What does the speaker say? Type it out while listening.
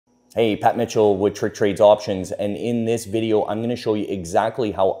Hey, Pat Mitchell with Tricktrades Options, and in this video, I'm going to show you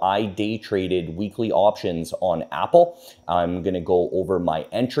exactly how I day traded weekly options on Aapl. I'm going to go over my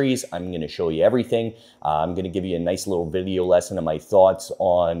entries. I'm going to show you everything. I'm going to give you a nice little video lesson of my thoughts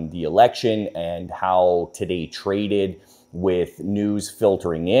on the election and how today traded with news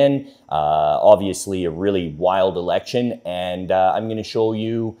filtering in. Obviously, a really wild election, and I'm going to show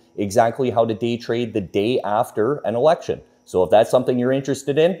you exactly how to day trade the day after an election. So if that's something you're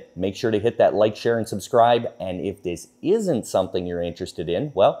interested in, make sure to hit that like, share, and subscribe. And if this isn't something you're interested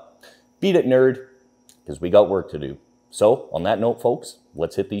in, well, beat it, nerd, because we got work to do. So on that note, folks,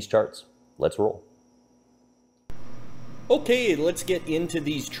 let's hit these charts. Let's roll. Okay, let's get into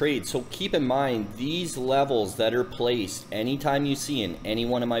these trades. So keep in mind, these levels that are placed anytime you see in any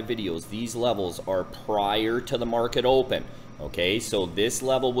one of my videos, these levels are prior to the market open. Okay, so this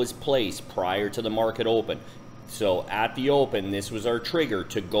level was placed prior to the market open. So at the open, this was our trigger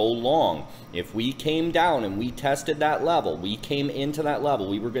to go long. If we came down and we tested that level, we came into that level,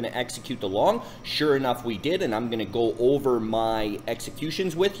 we were going to execute the long. Sure enough, we did, and I'm going to go over my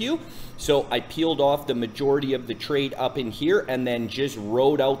executions with you. So I peeled off the majority of the trade up in here and then just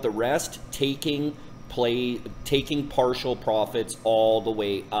rode out the rest, taking partial profits all the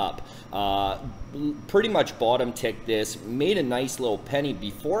way up. Pretty much bottom ticked this, made a nice little penny.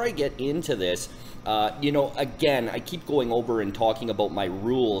 Before I get into this, you know, again, I keep going over and talking about my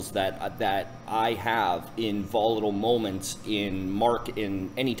rules that I have in volatile moments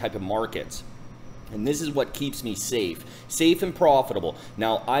in any type of markets. And this is what keeps me safe and profitable.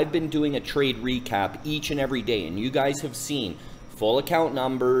 Now, I've been doing a trade recap each and every day, and you guys have seen full account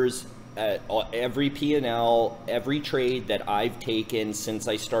numbers, every P&L, every trade that I've taken since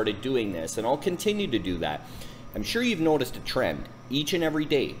I started doing this, and I'll continue to do that. I'm sure you've noticed a trend each and every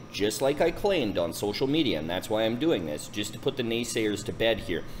day, just like I claimed on social media, and that's why I'm doing this, just to put the naysayers to bed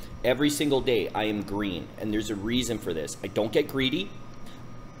here. Every single day I am green, and there's a reason for this. I don't get greedy.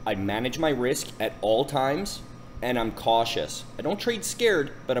 I manage my risk at all times, and I'm cautious. I don't trade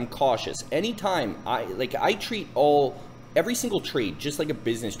scared, but I'm cautious. Anytime I treat every single trade just like a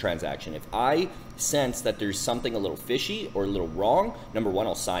business transaction. If I sense that there's something a little fishy or a little wrong, number one,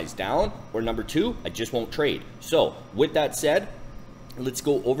 I'll size down, or number two, I just won't trade. So with that said, let's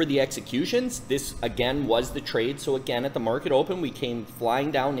go over the executions. This again was the trade. So again, at the market open, we came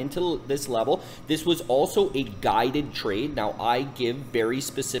flying down into this level. This was also a guided trade. Now I give very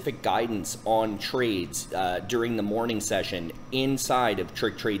specific guidance on trades during the morning session inside of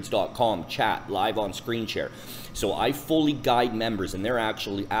tricktrades.com chat live on screen share. So I fully guide members, and they're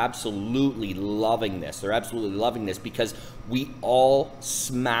actually absolutely loving this. They're absolutely loving this because we all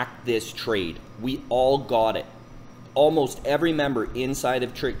smacked this trade. We all got it. Almost every member inside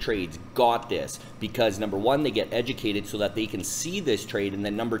of Tricktrades got this because number one, they get educated so that they can see this trade, and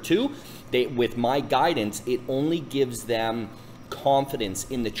then number two, with my guidance, it only gives them confidence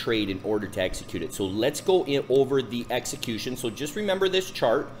in the trade in order to execute it. So let's go over the execution. So just remember this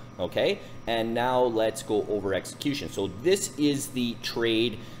chart, okay? And now let's go over execution. So this is the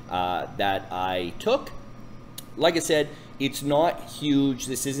trade that I took. Like I said, it's not huge.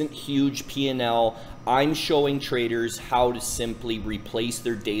 This isn't huge P&L. I'm showing traders how to simply replace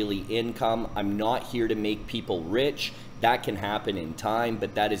their daily income. I'm not here to make people rich. That can happen in time,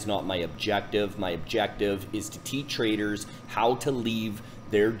 but that is not my objective. My objective is to teach traders how to leave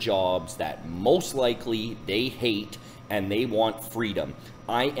their jobs that most likely they hate and they want freedom.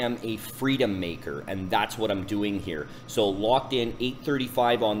 I am a freedom maker, and that's what I'm doing here. So locked in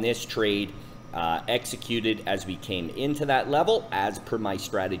 835 on this trade. Executed as we came into that level as per my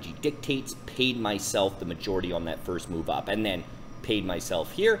strategy dictates, paid myself the majority on that first move up, and then paid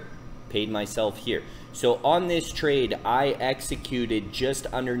myself here, paid myself here. So on this trade, I executed just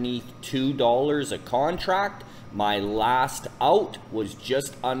underneath $2 a contract. My last out was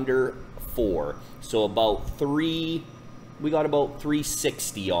just under 4, so about we got about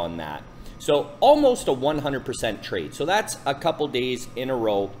 360 on that. So almost a 100% trade. So that's a couple days in a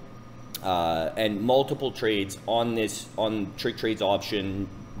row. And multiple trades on Tricktrades option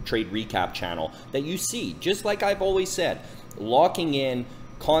trade recap channel that you see, just like I've always said, locking in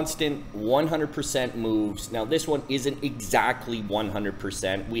constant 100% moves. Now this one isn't exactly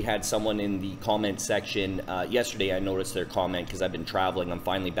 100%. We had someone in the comment section yesterday. I noticed their comment because I've been traveling. I'm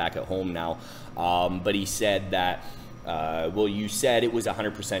finally back at home now, but he said that well, you said it was a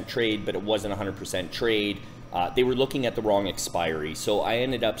 100% trade, but it wasn't a 100% trade. They were looking at the wrong expiry. So I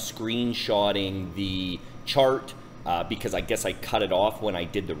ended up screenshotting the chart because I guess I cut it off when I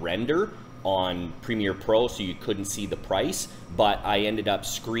did the render on Premiere Pro, so you couldn't see the price, but I ended up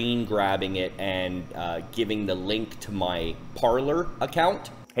screen grabbing it and giving the link to my Parlor account.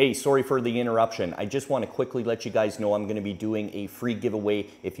 Hey, sorry for the interruption. I just want to quickly let you guys know I'm going to be doing a free giveaway.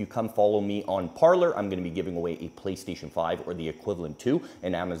 If you come follow me on Parler, I'm going to be giving away a PlayStation 5 or the equivalent to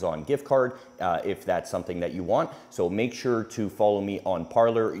an Amazon gift card if that's something that you want. So make sure to follow me on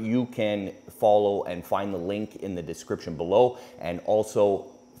Parler. You can follow and find the link in the description below, and also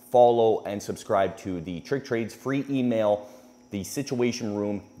follow and subscribe to the Tricktrades free email. The Situation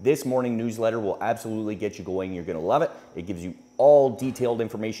Room this morning newsletter will absolutely get you going. You're going to love it. It gives you all detailed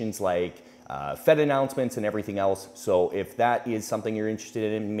information like Fed announcements and everything else. So if that is something you're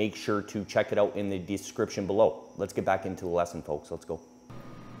interested in, make sure to check it out in the description below. Let's get back into the lesson, folks. Let's go.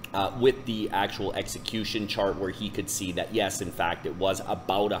 With the actual execution chart where he could see that, yes, in fact, it was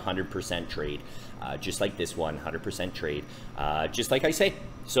about 100% trade, just like this one, 100% trade, just like I say.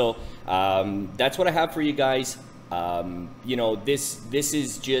 So that's what I have for you guys. You know, this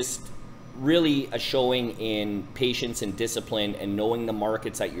is just really a showing in patience and discipline and knowing the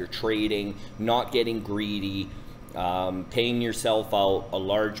markets that you're trading, not getting greedy, paying yourself out a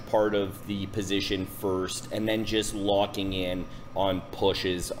large part of the position first, and then just locking in on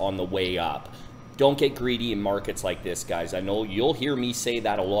pushes on the way up. Don't get greedy in markets like this, guys. I know you'll hear me say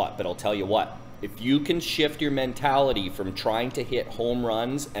that a lot, but I'll tell you what, if you can shift your mentality from trying to hit home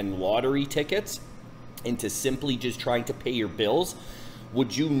runs and lottery tickets into simply just trying to pay your bills,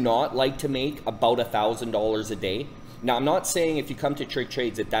 would you not like to make about $1,000 a day? Now, I'm not saying if you come to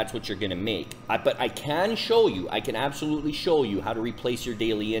Tricktrades that that's what you're going to make, but I can show you, I can absolutely show you how to replace your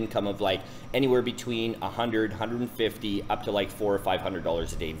daily income of like anywhere between $100, $150 up to like $400 or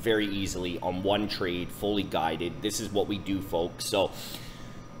 $500 a day very easily on one trade, fully guided. This is what we do, folks. So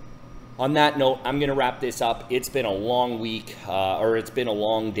on that note, I'm going to wrap this up. It's been a long week, or it's been a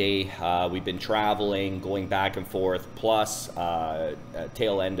long day. We've been traveling, going back and forth, plus a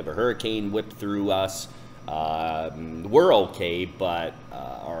tail end of a hurricane whipped through us. We're okay, but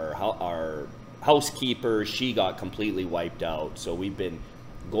our housekeeper, she got completely wiped out. So we've been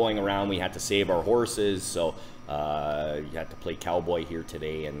going around. We had to save our horses, so you had to play cowboy here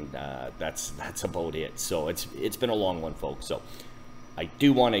today, and that's about it. So it's been a long one, folks. So I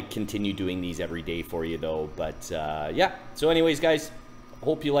do want to continue doing these every day for you though, but yeah. So anyways, guys,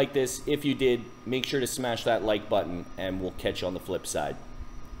 hope you like this. If you did, make sure to smash that like button, and we'll catch you on the flip side.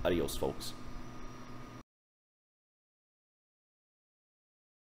 Adios, folks.